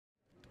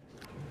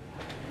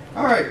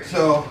All right,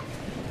 so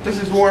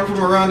this is Warren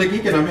from Around the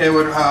Geek, and I'm here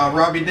with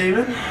Robbie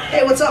Daymond.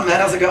 Hey, what's up,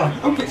 man? How's it going?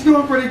 Okay, it's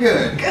doing pretty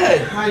good.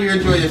 Good. How you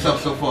enjoy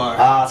yourself so far?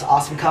 It's an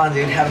awesome con,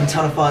 dude. Having a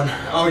ton of fun.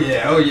 Oh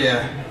yeah, oh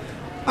yeah.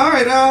 All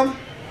right,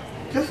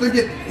 just to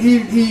get,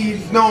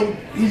 he's going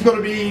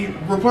to be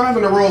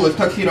reprising the role as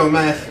Tuxedo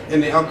Mask in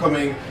the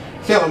upcoming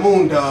Sailor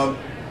Moon dub.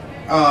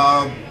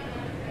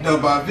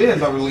 Dubbed by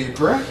Viz, I believe,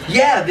 correct?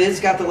 Yeah, Viz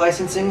got the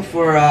licensing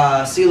for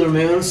Sailor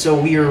Moon, so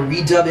we are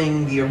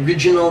redubbing the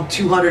original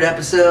 200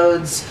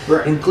 episodes,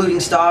 right,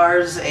 including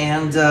stars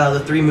and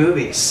the 3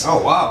 movies.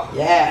 Oh wow!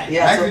 Yeah,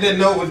 yeah. I actually didn't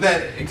know it was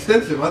that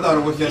extensive. I thought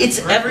it was just. It's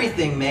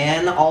everything,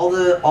 man. All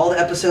the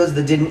episodes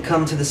that didn't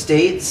come to the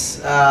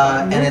States,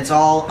 and it's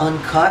all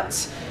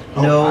uncut.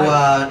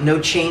 No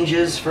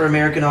changes for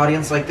American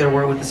audience like there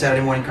were with the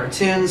Saturday morning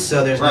cartoons.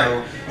 So there's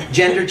no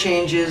gender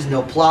changes,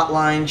 no plot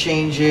line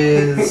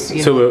changes.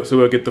 So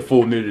we'll get the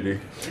full nudity.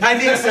 I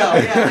think so.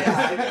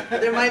 Yeah.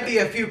 There might be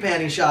a few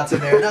panty shots in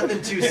there.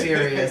 Nothing too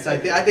serious. I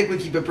think we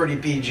keep it pretty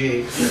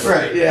PG.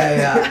 Right.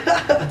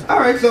 Yeah. All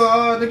right.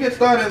 So to get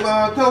started,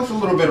 tell us a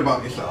little bit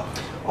about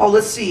yourself. Oh,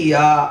 let's see.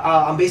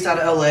 I'm based out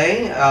of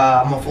LA.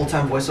 I'm a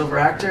full-time voiceover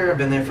actor. I've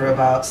been there for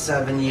about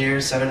 7.5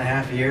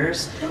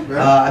 years. Okay.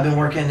 I've been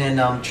working in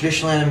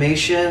traditional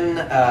animation,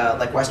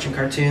 like Western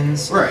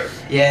cartoons. Right.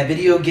 Yeah,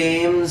 video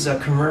games,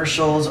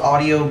 commercials,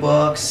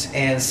 audiobooks,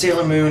 and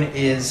Sailor Moon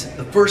is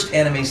the first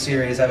anime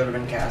series I've ever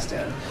been cast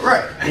in.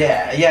 Right.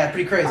 Yeah,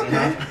 pretty crazy,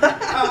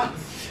 huh?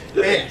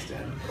 Yeah.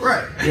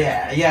 Right.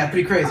 Yeah,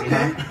 pretty crazy,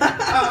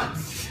 huh?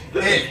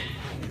 Yeah.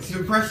 It's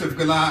impressive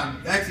because I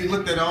actually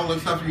looked at all the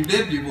stuff you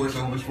did do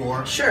voiceovers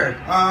for. Sure.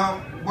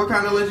 What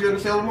kind of led you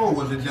into Sailor Moon?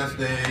 Was it just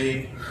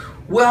a...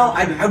 Well,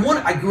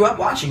 I grew up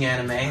watching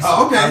anime. So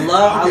oh, okay. I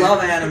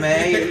love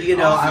anime. You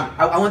know, Awesome.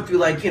 I went through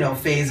like,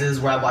 phases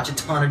where I watch a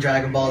ton of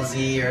Dragon Ball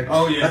Z or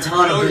a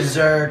ton of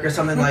Berserk or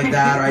something like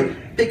that. Or I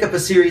pick up a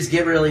series,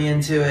 get really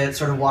into it,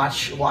 sort of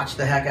watch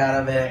the heck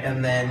out of it,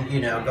 and then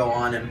go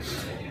on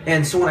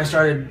and so when I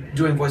started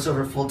doing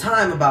voiceover full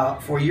time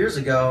about 4 years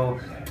ago,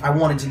 I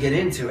wanted to get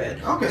into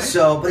it. Okay.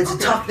 But it's a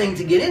tough thing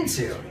to get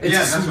into.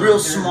 It's a real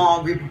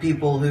small group of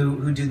people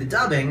who do the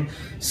dubbing.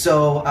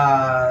 So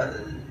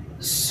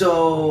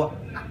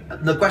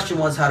the question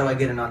was, how do I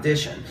get an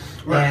audition?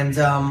 Right. And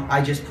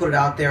I just put it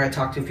out there. I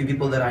talked to a few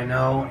people that I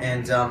know,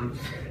 and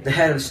the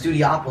head of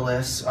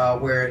Studiopolis,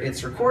 where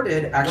it's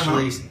recorded,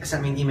 actually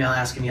sent me an email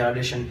asking me to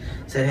audition.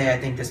 Said, "Hey, I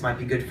think this might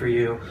be good for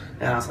you."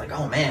 And I was like,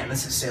 "Oh man,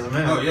 this is Sailor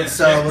Moon." Oh yeah.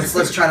 So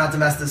let's try not to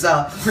mess this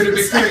up. Pretty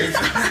big series.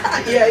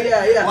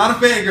 Yeah. A lot of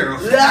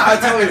fangirls. Yeah,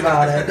 tell me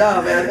about it.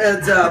 No, man,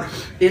 and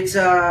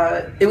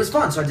it was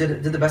fun. So I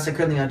did the best I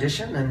could in the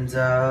audition and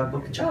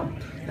booked the job.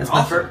 That's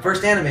awesome. My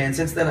first anime, and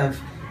since then I've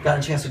gotten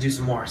a chance to do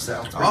some more.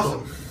 So it's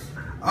awesome.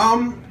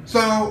 Cool.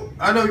 So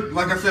I know,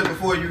 like I said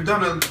before, you've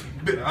done a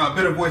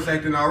bit of voice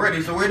acting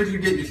already. So where did you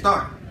get your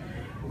start?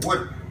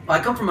 What? I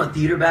come from a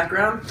theater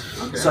background,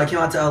 so I came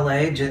out to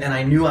LA and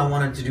I knew I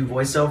wanted to do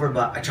voiceover,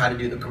 but I tried to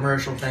do the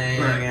commercial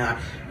thing. Right.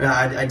 And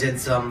I did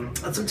some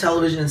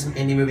television and some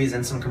indie movies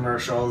and some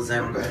commercials,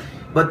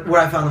 but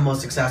where I found the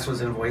most success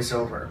was in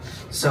voiceover.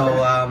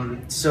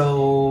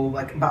 So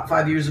like about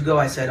 5 years ago,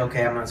 I said,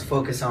 okay, I'm going to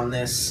focus on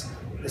this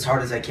as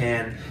hard as I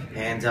can,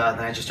 and then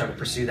I just started to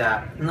pursue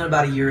that. And then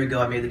about a year ago,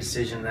 I made the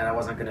decision that I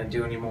wasn't going to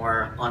do any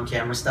more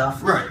on-camera stuff,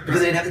 because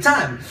I didn't have the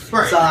time.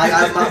 Right. So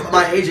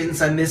my agents,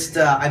 I missed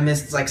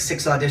like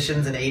 6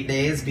 auditions in 8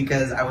 days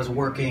because I was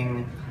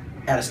working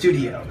at a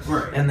studio.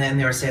 Right. And then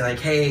they were saying like,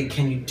 "Hey,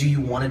 do you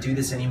want to do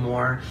this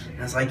anymore?" And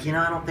I was like,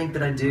 I don't think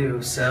that I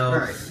do.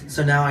 So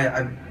now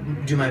I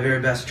do my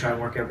very best to try and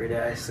work every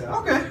day.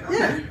 So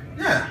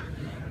yeah.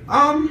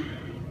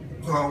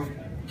 Well,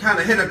 kind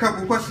of hit a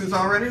couple questions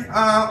already.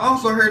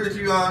 Also heard that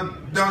you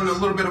done a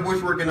little bit of voice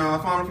work in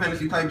Final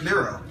Fantasy Type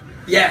 0.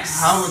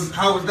 Yes.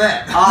 How was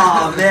that?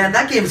 Oh man,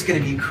 that game's gonna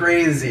be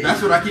crazy.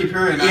 That's what I keep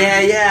hearing.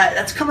 Yeah.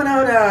 That's coming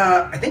out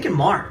I think in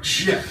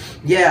March.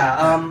 Yeah.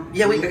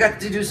 I got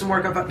to do some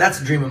work on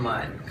that's a dream of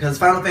mine because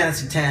Final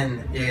Fantasy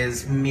X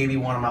is maybe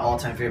one of my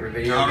all-time favorite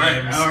video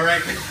games. All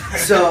right.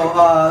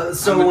 So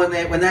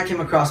when that came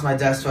across my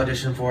desk to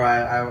audition for,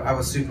 I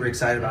was super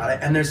excited about it.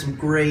 And there's some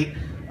great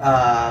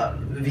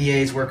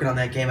VAs working on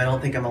that game. I don't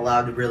think I'm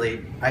allowed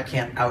to I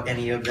can't out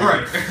any of them.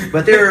 Right.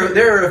 But there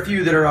are a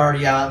few that are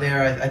already out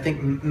there. I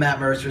think Matt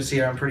Mercer's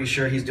here. I'm pretty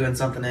sure he's doing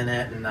something in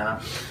it, and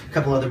a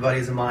couple other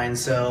buddies of mine.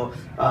 So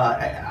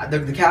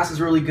the cast is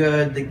really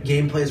good. The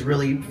gameplay is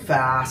really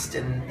fast,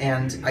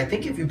 and I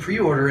think if you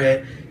pre-order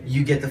it,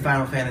 you get the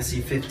Final Fantasy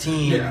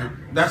 15. Yeah,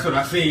 that's what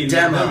I've seen.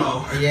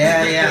 Demo.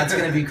 Yeah, it's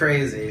gonna be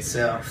crazy.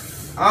 So.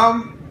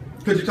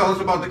 Could you tell us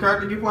about the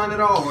character you playing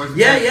at all? Or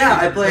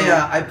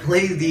I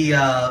play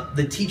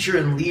the teacher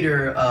and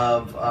leader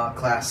of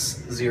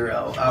Class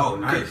 0. Oh,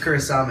 nice.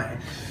 Kurasame.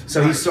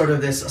 So he's sort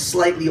of this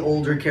slightly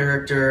older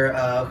character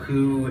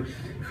who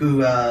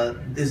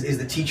is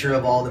the teacher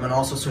of all of them and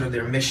also sort of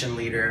their mission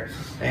leader.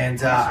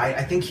 And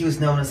I think he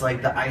was known as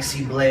like the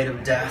icy blade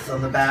of death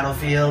on the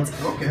battlefield.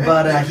 Okay.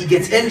 But he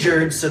gets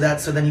injured, so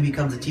then he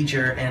becomes a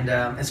teacher. And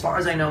as far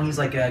as I know, he's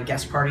like a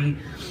guest party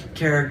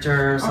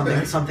character,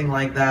 something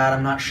like that.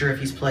 I'm not sure if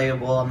he's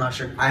playable. I'm not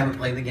sure. I haven't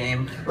played the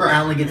game. Right.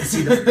 I only get to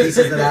see the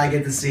pieces that I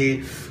get to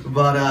see.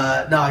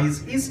 But no,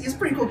 he's a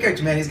pretty cool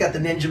character, man. He's got the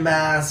ninja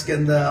mask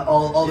and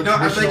all the.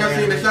 I think I've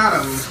seen a shot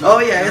of him. Oh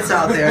yeah, it's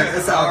out there.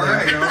 It's out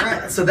there. All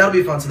right. So that'll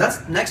be fun. So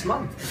that's next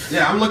month.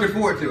 Yeah, I'm looking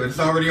forward to it. It's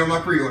already on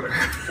my pre-order.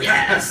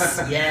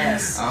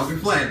 Yes. I'll be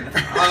playing.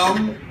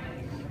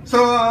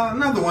 So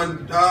another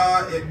one.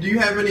 Do you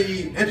have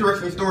any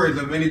interesting stories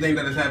of anything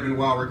that has happened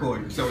while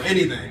recording? So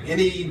anything,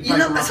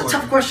 that's a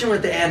tough question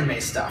with the anime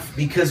stuff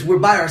because we're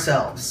by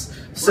ourselves.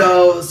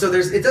 So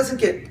it doesn't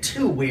get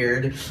too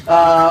weird,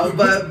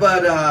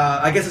 but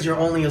I guess you're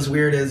only as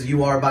weird as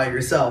you are by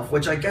yourself,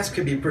 which I guess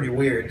could be pretty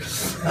weird.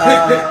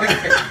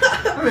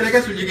 I mean, I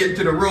guess when you get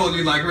into the role,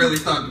 you like really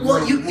start.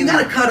 Well, you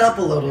got to cut up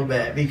a little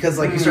bit because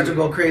like you start to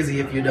go crazy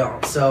if you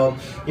don't. So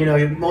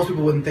most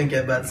people wouldn't think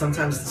it, but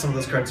sometimes some of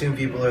those cartoon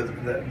people are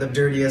the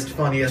dirtiest,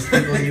 funniest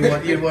people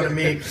you'd want to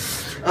meet.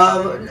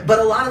 But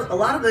a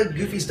lot of the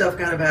goofy stuff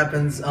kind of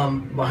happens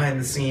behind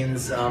the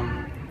scenes.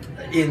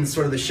 In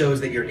sort of the shows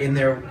that you're in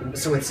there,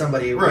 so with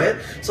somebody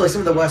with. So like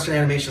some of the Western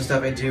animation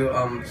stuff I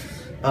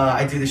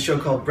do this show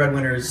called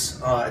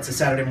Breadwinners. It's a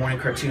Saturday morning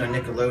cartoon on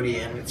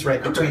Nickelodeon. It's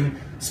right between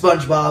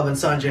SpongeBob and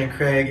Sanjay and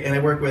Craig, and I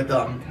work with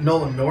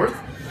Nolan North.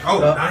 Oh,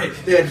 nice.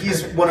 Yeah,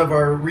 he's one of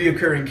our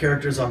reoccurring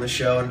characters on the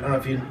show, and I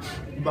don't know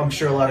if I'm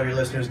sure a lot of your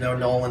listeners know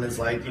Nolan is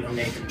like,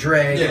 Nathan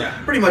Drake,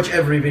 pretty much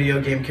every video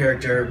game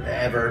character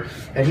ever,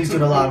 and he's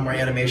doing a lot more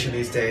animation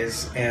these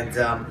days, and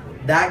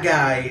that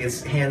guy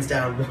is hands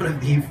down one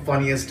of the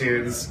funniest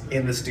dudes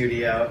in the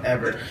studio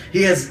ever.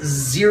 He has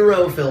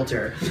zero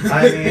filter.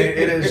 I mean,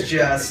 it is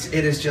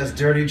just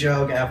dirty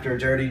joke after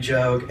dirty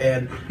joke,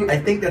 and I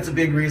think that's a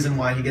big reason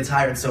why he gets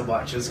hired so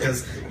much is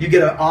because you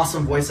get an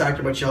awesome voice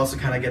actor, but you also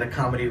kind of get a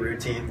comedy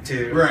routine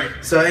too. Right.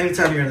 So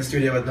anytime you're in the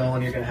studio with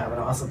Nolan, you're gonna have an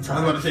awesome time. I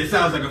was about to say, it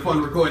sounds like a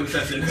fun recording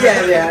session.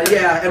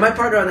 Yeah. And my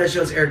partner on that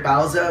show is Eric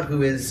Bauza,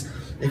 who is,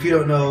 if you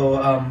don't know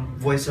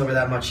voiceover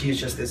that much, he's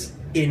just this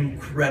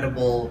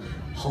incredible,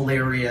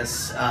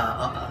 hilarious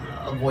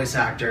voice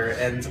actor,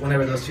 and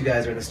whenever those two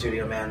guys are in the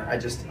studio, man, I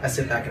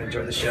sit back and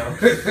enjoy the show.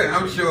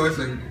 I'm sure it's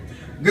a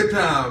good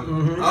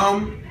time.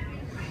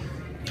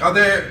 Are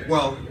there,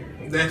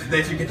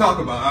 that you can talk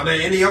about, are there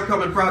any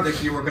upcoming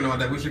projects you're working on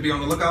that we should be on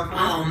the lookout for?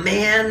 Oh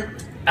man,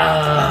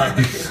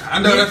 I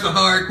know that's a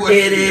hard question.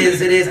 It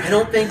is. I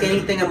don't think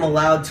anything I'm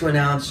allowed to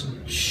announce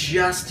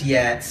just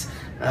yet.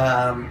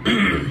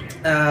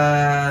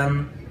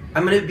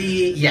 I'm going to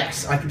be,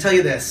 yes, I can tell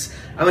you this.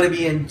 I'm going to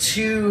be in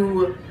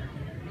 2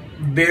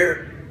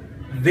 very,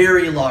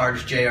 very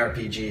large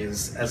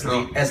JRPGs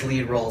as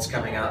lead roles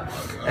coming up.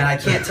 And I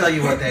can't tell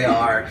you what they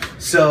are.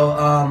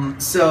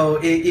 So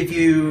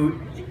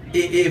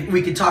if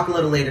we could talk a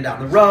little later down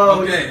the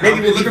road,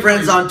 maybe we'll be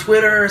friends on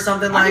Twitter or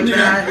something like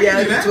that.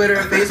 Yeah, Twitter,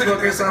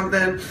 Facebook or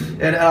something,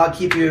 and I'll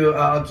keep you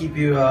up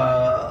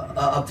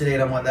to date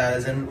on what that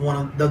is. And one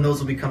of those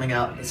will be coming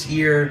out this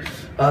year.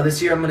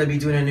 This year I'm going to be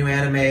doing a new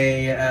anime.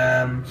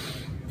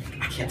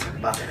 I can't talk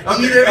about that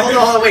either. Hold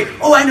on, wait.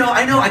 Oh, I know.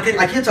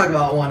 I can't talk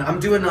about one. I'm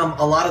doing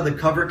a lot of the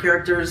cover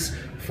characters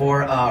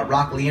for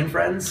Rock Lee and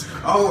Friends.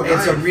 Oh,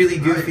 nice. It's a really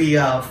goofy,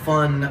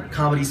 fun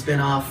comedy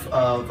spin-off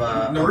of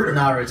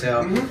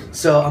Naruto.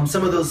 So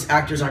some of those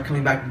actors aren't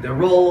coming back to their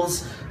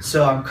roles.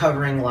 So I'm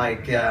covering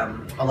like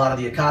a lot of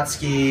the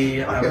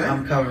Akatsuki.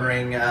 I'm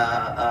covering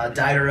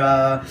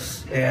Daidara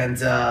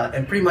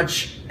and pretty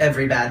much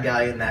every bad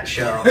guy in that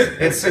show.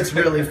 It's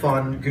really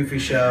fun, goofy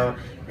show,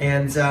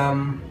 and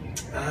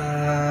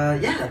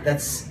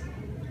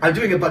I'm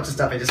doing a bunch of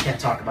stuff I just can't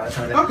talk about.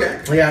 Okay.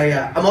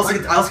 Yeah. I also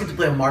get to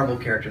play a Marvel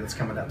character that's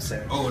coming up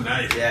soon. Oh,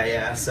 nice.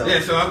 Yeah. So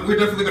we're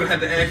definitely gonna have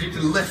to add you to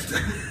the list.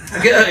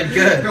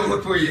 Good. Go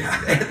look for you.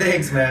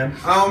 Thanks, man.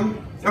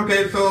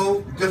 Okay,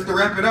 so just to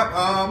wrap it up,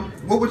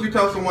 what would you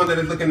tell someone that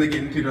is looking to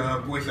get into the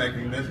voice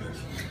acting business?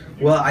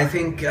 Well, I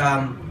think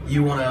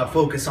you want to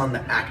focus on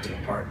the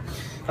acting part.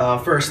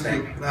 First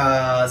thing,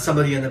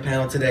 somebody in the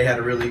panel today had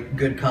a really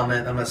good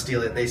comment. I'm gonna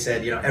steal it. They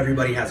said,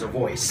 everybody has a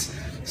voice.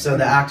 So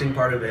the acting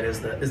part of it is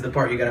the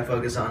part you got to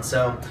focus on.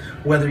 So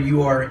whether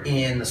you are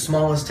in the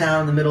smallest town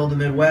in the middle of the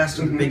Midwest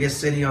or the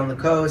biggest city on the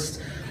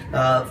coast,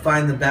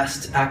 find the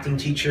best acting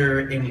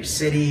teacher in your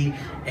city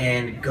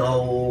and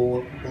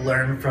go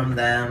learn from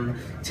them.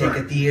 Take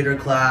a theater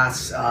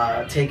class,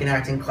 take an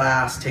acting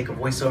class, take a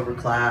voiceover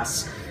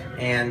class,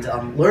 and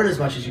learn as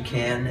much as you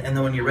can. And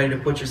then when you're ready to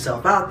put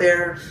yourself out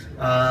there,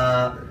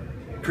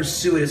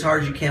 pursue it as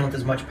hard as you can with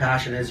as much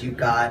passion as you've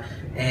got,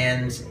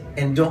 and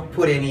don't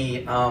put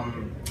any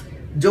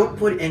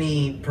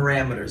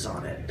parameters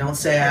on it. Don't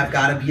say I've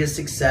got to be a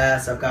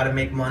success, I've got to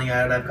make money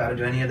out of it, I've got to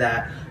do any of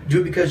that.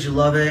 Do it because you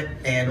love it,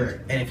 and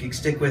if you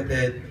stick with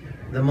it,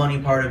 the money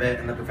part of it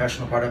and the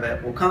professional part of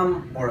it will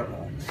come or it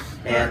won't.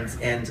 and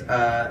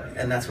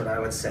that's what I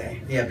would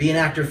say. Yeah, be an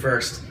actor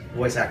first,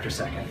 voice actor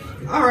second.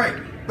 All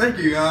right. Thank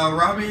you,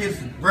 Robbie. It's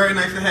very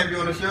nice to have you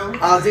on the show.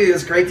 Oh, dude,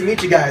 it's great to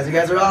meet you guys. You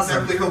guys are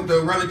awesome. Definitely hope to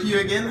run into you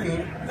again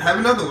and have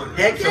another one.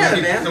 Heck yeah,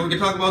 man. So we can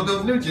talk about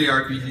those new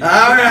JRPGs.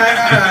 All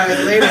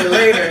right. Later.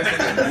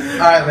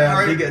 All right, man. All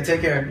right. Be good.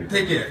 Take care.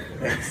 Take care.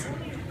 Thanks.